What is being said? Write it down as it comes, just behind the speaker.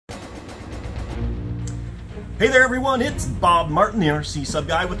Hey there everyone, it's Bob Martin, the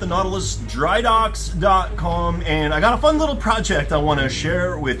RCSubGuy with the Nautilus Drydocks.com, and I got a fun little project I want to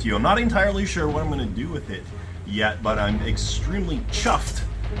share with you. I'm not entirely sure what I'm going to do with it yet, but I'm extremely chuffed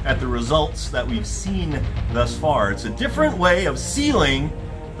at the results that we've seen thus far. It's a different way of sealing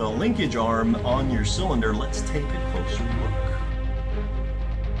the linkage arm on your cylinder. Let's take a closer look.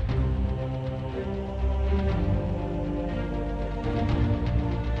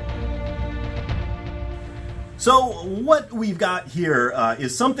 So what we've got here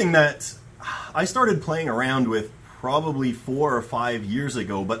is something that I started playing around with probably 4 or 5 years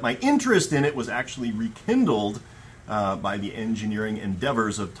ago, but my interest in it was actually rekindled by the engineering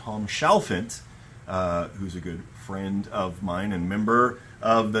endeavors of Tom Chalfant, who's a good friend of mine and member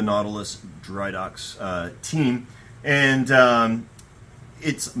of the Nautilus Drydocks team. And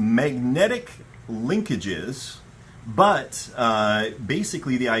it's magnetic linkages. But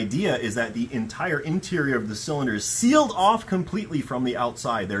basically the idea is that the entire interior of the cylinder is sealed off completely from the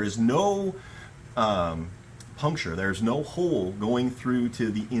outside. There is no puncture, there's no hole going through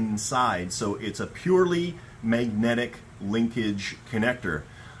to the inside, so it's a purely magnetic linkage connector.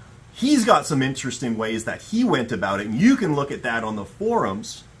 He's got some interesting ways that he went about it, and you can look at that on the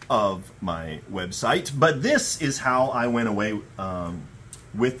forums of my website, but this is how I went away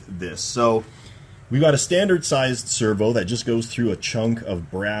with this. So we've got a standard sized servo that just goes through a chunk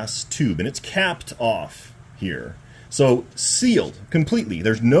of brass tube, and it's capped off here. So sealed completely.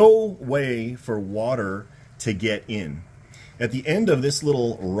 There's no way for water to get in. At the end of this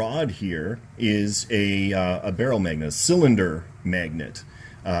little rod here is a barrel magnet, a cylinder magnet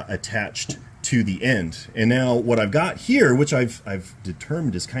attached to the end. And now what I've got here, which I've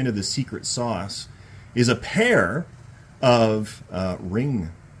determined is kind of the secret sauce, is a pair of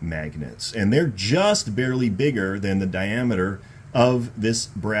ring magnets, and they're just barely bigger than the diameter of this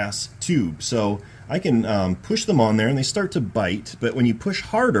brass tube. So I can push them on there and they start to bite, but when you push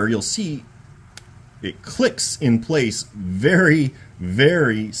harder you'll see it clicks in place very,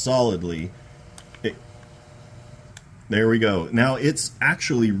 very solidly. There we go. Now it's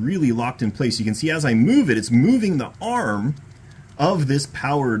actually really locked in place. You can see as I move it, it's moving the arm of this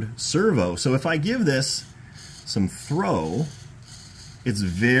powered servo. So if I give this some throw, it's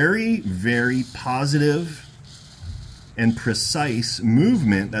very, very positive and precise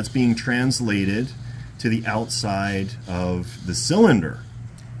movement that's being translated to the outside of the cylinder.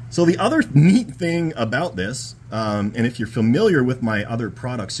 So the other neat thing about this, and if you're familiar with my other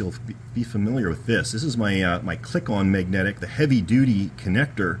products, you'll be familiar with this. This is my, my click-on magnetic, the heavy-duty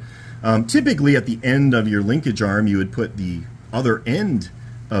connector. Typically at the end of your linkage arm you would put the other end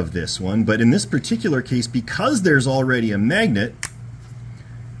of this one, but in this particular case, because there's already a magnet,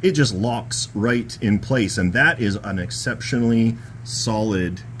 it just locks right in place, and that is an exceptionally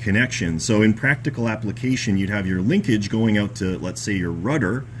solid connection. So in practical application, you'd have your linkage going out to, let's say, your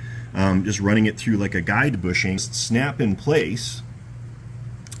rudder, just running it through like a guide bushing, snap in place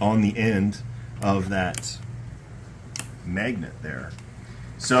on the end of that magnet there.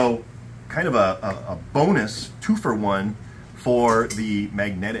 So kind of a bonus 2-for-1 for the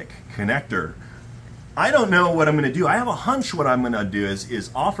magnetic connector. I don't know what I'm going to do. I have a hunch what I'm going to do is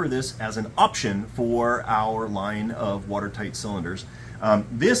offer this as an option for our line of watertight cylinders.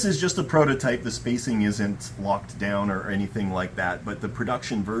 This is just a prototype. The spacing isn't locked down or anything like that, but the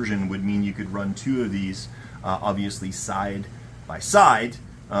production version would mean you could run 2 of these, obviously side by side,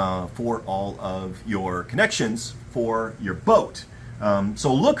 for all of your connections for your boat.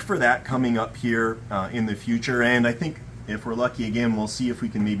 So look for that coming up here in the future, and I think if we're lucky again, we'll see if we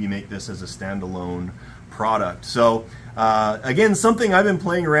can maybe make this as a standalone product. So again, something I've been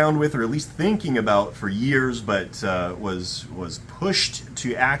playing around with, or at least thinking about for years, but was pushed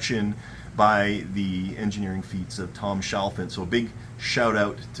to action by the engineering feats of Tom Chalfant. So a big shout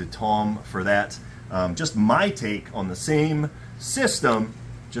out to Tom for that. Just my take on the same system,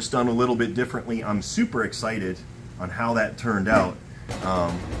 just done a little bit differently. I'm super excited on how that turned out.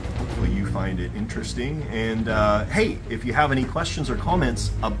 Hopefully you find it interesting, and hey, if you have any questions or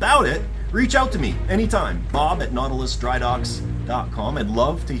comments about it, reach out to me anytime. Bob at nautilusdrydocks.com. I'd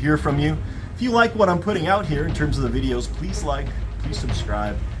love to hear from you. If you like what I'm putting out here in terms of the videos, please like, please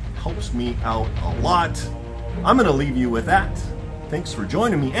subscribe. It helps me out a lot. I'm going to leave you with that. Thanks for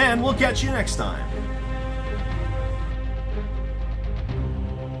joining me, and we'll catch you next time.